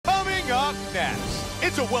Up next,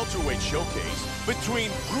 it's a welterweight showcase between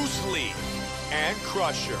Bruce Lee and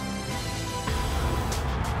Crusher.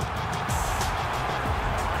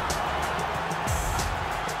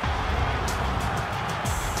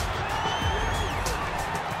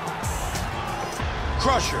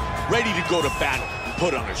 Crusher, ready to go to battle and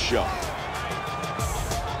put on a show.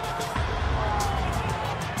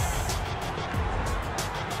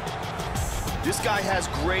 This guy has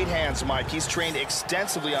great hands, Mike. He's trained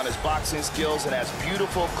extensively on his boxing skills and has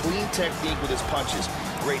beautiful, clean technique with his punches.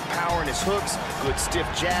 Great power in his hooks, good stiff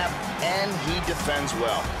jab, and he defends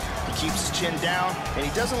well. He keeps his chin down, and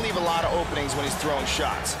he doesn't leave a lot of openings when he's throwing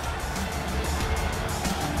shots.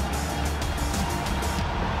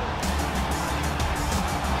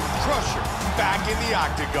 Crusher back in the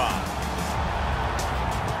octagon.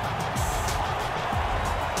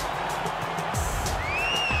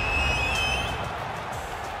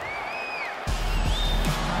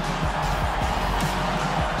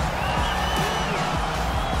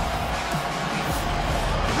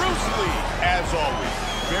 As always,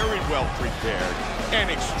 very well prepared and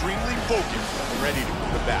extremely focused and ready to go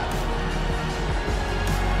to battle.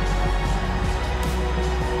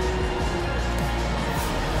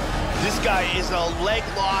 This guy is a leg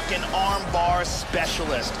lock and arm bar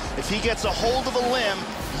specialist. If he gets a hold of a limb,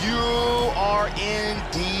 you are in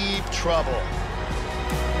deep trouble.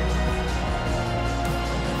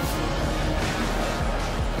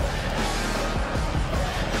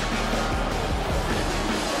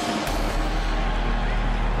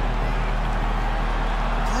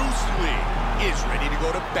 Is ready to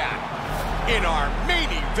go to battle in our main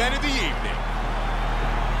event of the evening.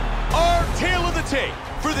 Our tale of the tape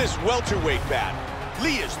for this welterweight battle.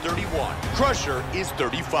 Lee is 31, Crusher is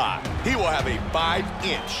 35. He will have a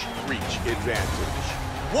 5-inch reach advantage.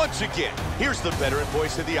 Once again, here's the veteran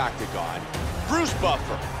voice of the octagon, Bruce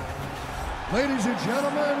Buffer. Ladies and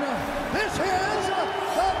gentlemen, this is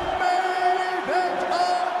the main event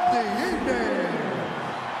of the evening.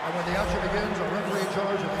 And when the action begins, a referee in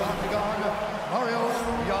charge of the octagon, Mario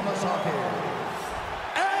Yamasaki.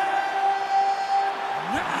 And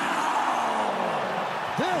now,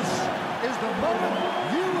 this is the moment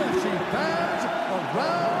UFC fans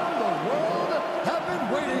around the world have been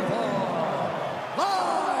waiting for.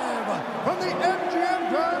 Live from the MGM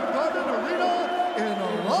Grand Garden Arena in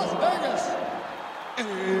Las Vegas.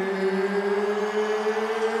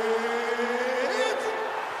 It's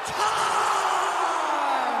time!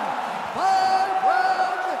 5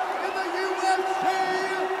 rounds in the UFC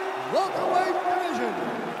welterweight division.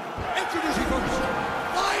 Introducing first,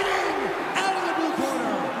 fighting out of the blue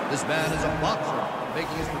corner. This man is a boxer,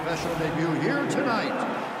 making his professional debut here tonight.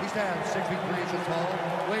 He stands 6 feet 3 inches tall,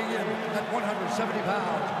 weighing in at 170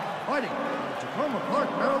 pounds. Fighting in Tacoma Park,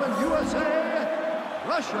 Maryland, USA,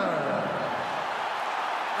 Russia.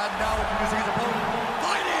 And now introducing his opponent,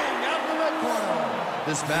 fighting out of the red corner.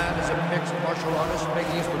 This man is a mixed martial artist,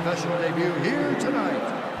 making his professional debut here tonight.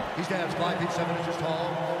 He stands 5 feet 7 inches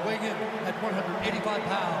tall, weighing in at 185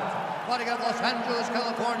 pounds. Fighting out of Los Angeles,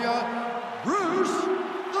 California, Bruce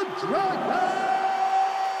the Dragon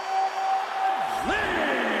Lee.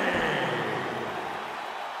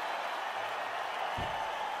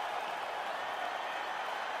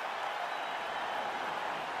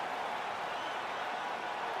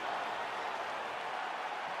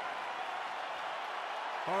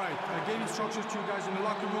 All right, I gave instructions to you guys in the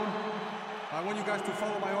locker room. I want you guys to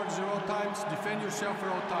follow my orders at all times, defend yourself at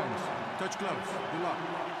all times. Touch gloves. Good luck.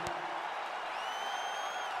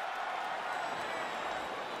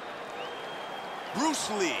 Bruce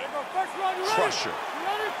Lee, Crusher.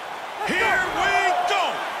 Here we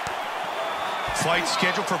go! Fight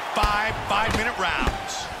scheduled for 5 5-minute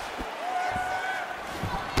rounds.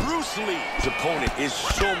 Bruce Lee's opponent is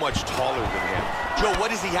so much taller than him. Joe,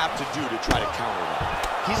 what does he have to do to try to counter that?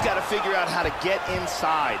 He's got to figure out how to get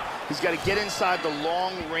inside. He's got to get inside the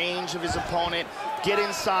long range of his opponent, get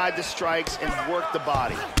inside the strikes, and work the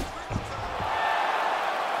body.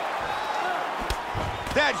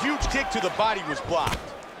 That huge kick to the body was blocked.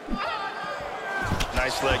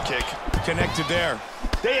 Nice leg kick. Connected there.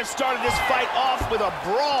 They have started this fight off with a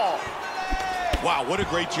brawl. Wow, what a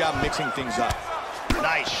great job mixing things up.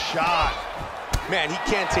 Nice shot. Man, he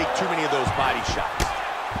can't take too many of those body shots.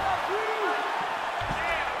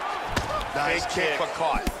 Nice kick, but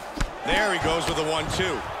caught. There he goes with a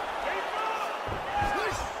 1-2.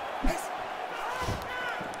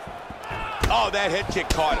 Oh, that head kick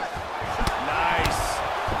caught him. Nice.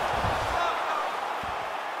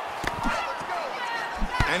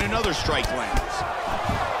 And another strike lands.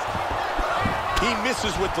 He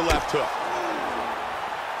misses with the left hook.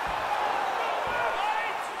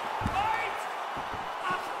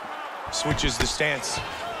 Switches the stance.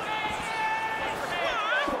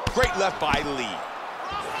 Great left by Lee.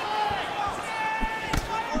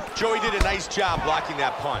 Joey did a nice job blocking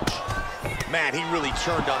that punch. Man, he really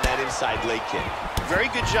turned on that inside leg kick. Very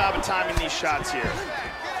good job of timing these shots here.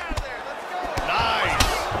 Nice.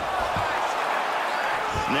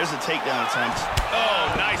 And there's a takedown attempt.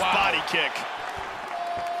 Oh, nice body kick.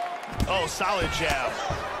 Oh, solid jab.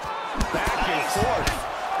 Back and forth.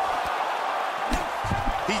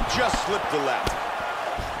 He just slipped the left.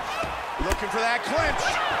 Looking for that clinch.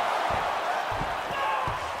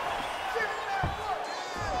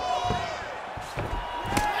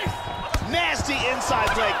 Nasty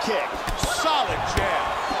inside leg kick. Solid jab.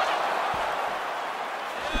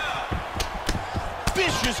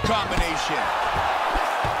 Vicious combination.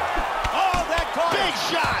 Oh, that caught Big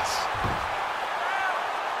shots.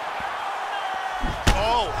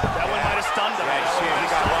 Oh, that one might have stunned him. Yeah, shit, he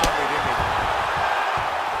got wobbly, didn't he?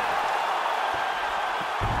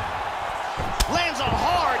 Lands a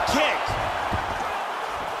hard kick.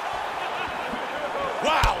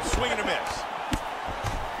 Wow, swing and a miss.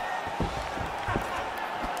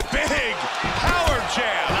 Big power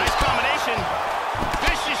jab. Nice combination.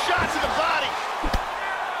 Vicious shot to the body.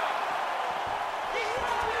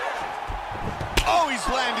 Oh, he's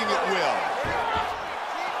landing at will.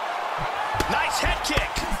 Nice head kick.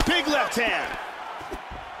 Big left hand.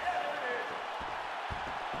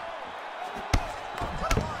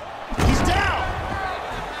 He's down.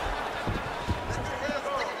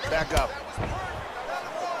 Back up.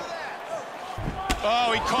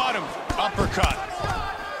 Oh, he caught him. Uppercut.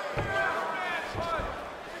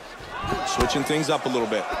 Switching things up a little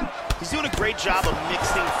bit. He's doing a great job of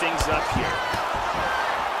mixing things up here.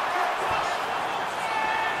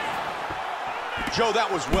 Joe,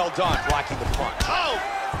 that was well done, blocking the punch. Oh!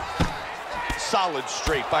 Solid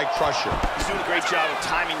straight by Crusher. He's doing a great job of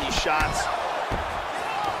timing these shots.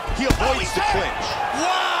 He avoids the clinch.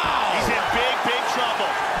 Wow! He's in big, big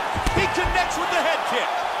trouble. He connects with the head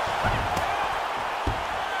kick.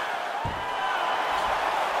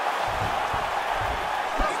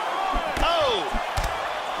 Oh!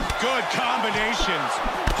 Good combinations.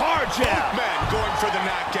 Hard jab. Man going for the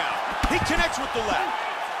knockout. He connects with the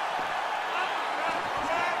left.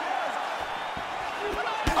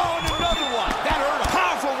 Oh, and another one. That hurt him.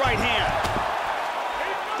 Powerful right hand.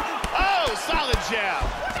 Oh, solid jab.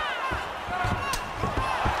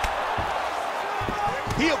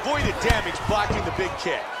 He avoided damage blocking the big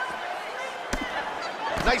kick.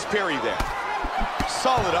 Nice parry there.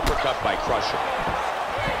 Solid uppercut by Crusher.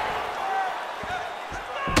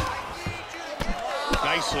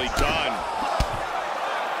 Nicely done.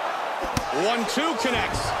 1-2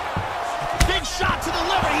 connects. Big shot to the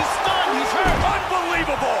liver. He's stunned. He's hurt.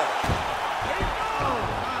 Unbelievable.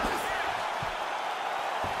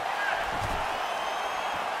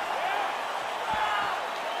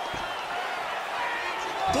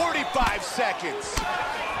 "45 seconds.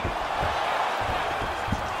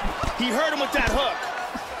 He hurt him with that hook.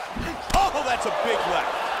 Oh, that's a big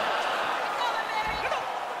left.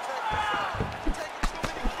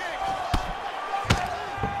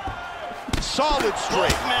 Solid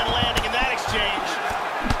straight. Both men landing in that exchange.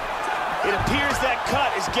 It appears that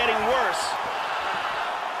cut is getting worse.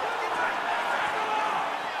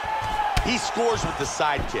 He scores with the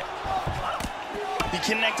side kick. He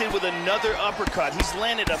connected with another uppercut. He's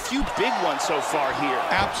landed a few big ones so far here.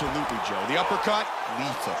 Absolutely, Joe. The uppercut,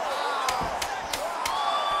 lethal.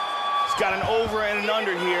 He's got an over and an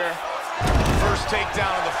under here. First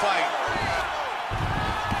takedown of the fight.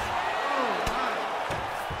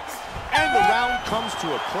 And the round comes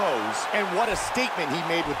to a close, and what a statement he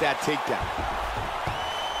made with that takedown.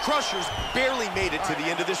 Crusher's barely made it to the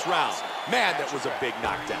end of this round. Man, that was a big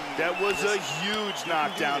knockdown. That was a huge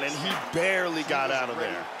knockdown, and he barely got out of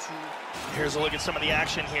there. Here's a look at some of the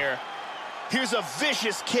action here. Here's a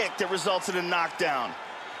vicious kick that results in a knockdown.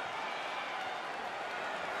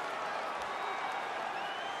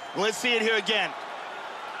 Let's see it here again.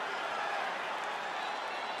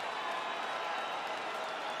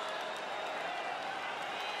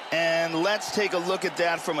 And let's take a look at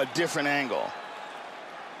that from a different angle.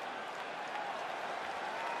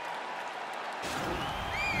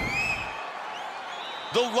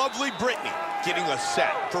 The lovely Brittany getting a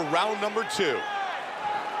set for round number 2.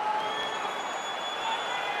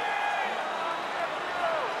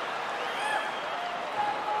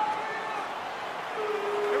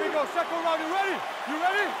 Here we go, second round, you ready? You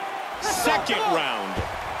ready? Second round.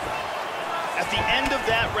 At the end of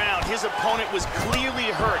that round, his opponent was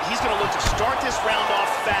clearly hurt. He's going to look to start this round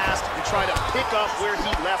off fast and try to pick up where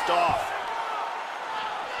he left off.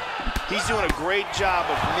 He's doing a great job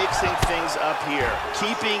of mixing things up here,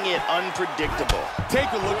 keeping it unpredictable.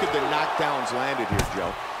 Take a look at the knockdowns landed here,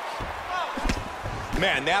 Joe.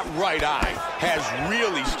 Man, that right eye has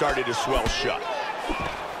really started to swell shut.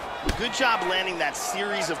 Good job landing that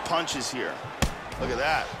series of punches here. Look at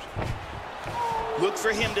that. Look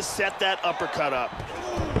for him to set that uppercut up.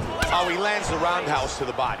 Oh, he lands the roundhouse to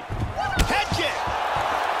the body. Head kick!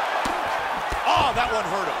 Oh, that one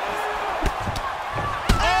hurt him.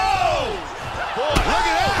 Oh! Boy, look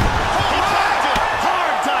at that! He tagged him.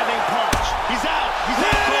 Hard diving punch. He's out. He's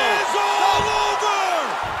out cold. It's all over!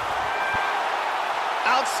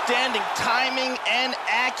 Outstanding timing and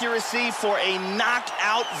accuracy for a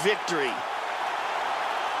knockout victory.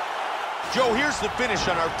 Joe, here's the finish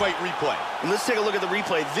on our fight replay. And let's take a look at the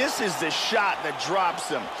replay. This is the shot that drops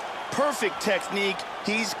him. Perfect technique.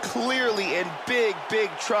 He's clearly in big, big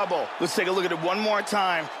trouble. Let's take a look at it one more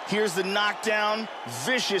time. Here's the knockdown.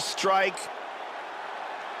 Vicious strike.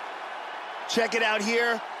 Check it out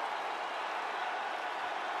here.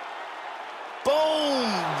 Boom!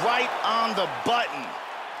 Right on the button.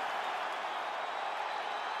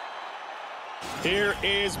 Here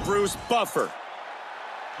is Bruce Buffer.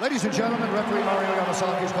 Ladies and gentlemen, referee Mario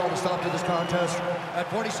Yamasaki has called a stop to this contest at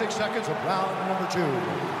 46 seconds of round number 2.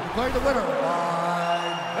 Declaring the winner by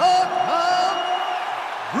knockout,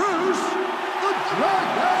 Bruce the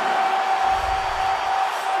Dragon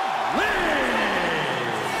Lee!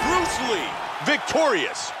 Bruce Lee,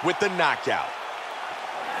 victorious with the knockout.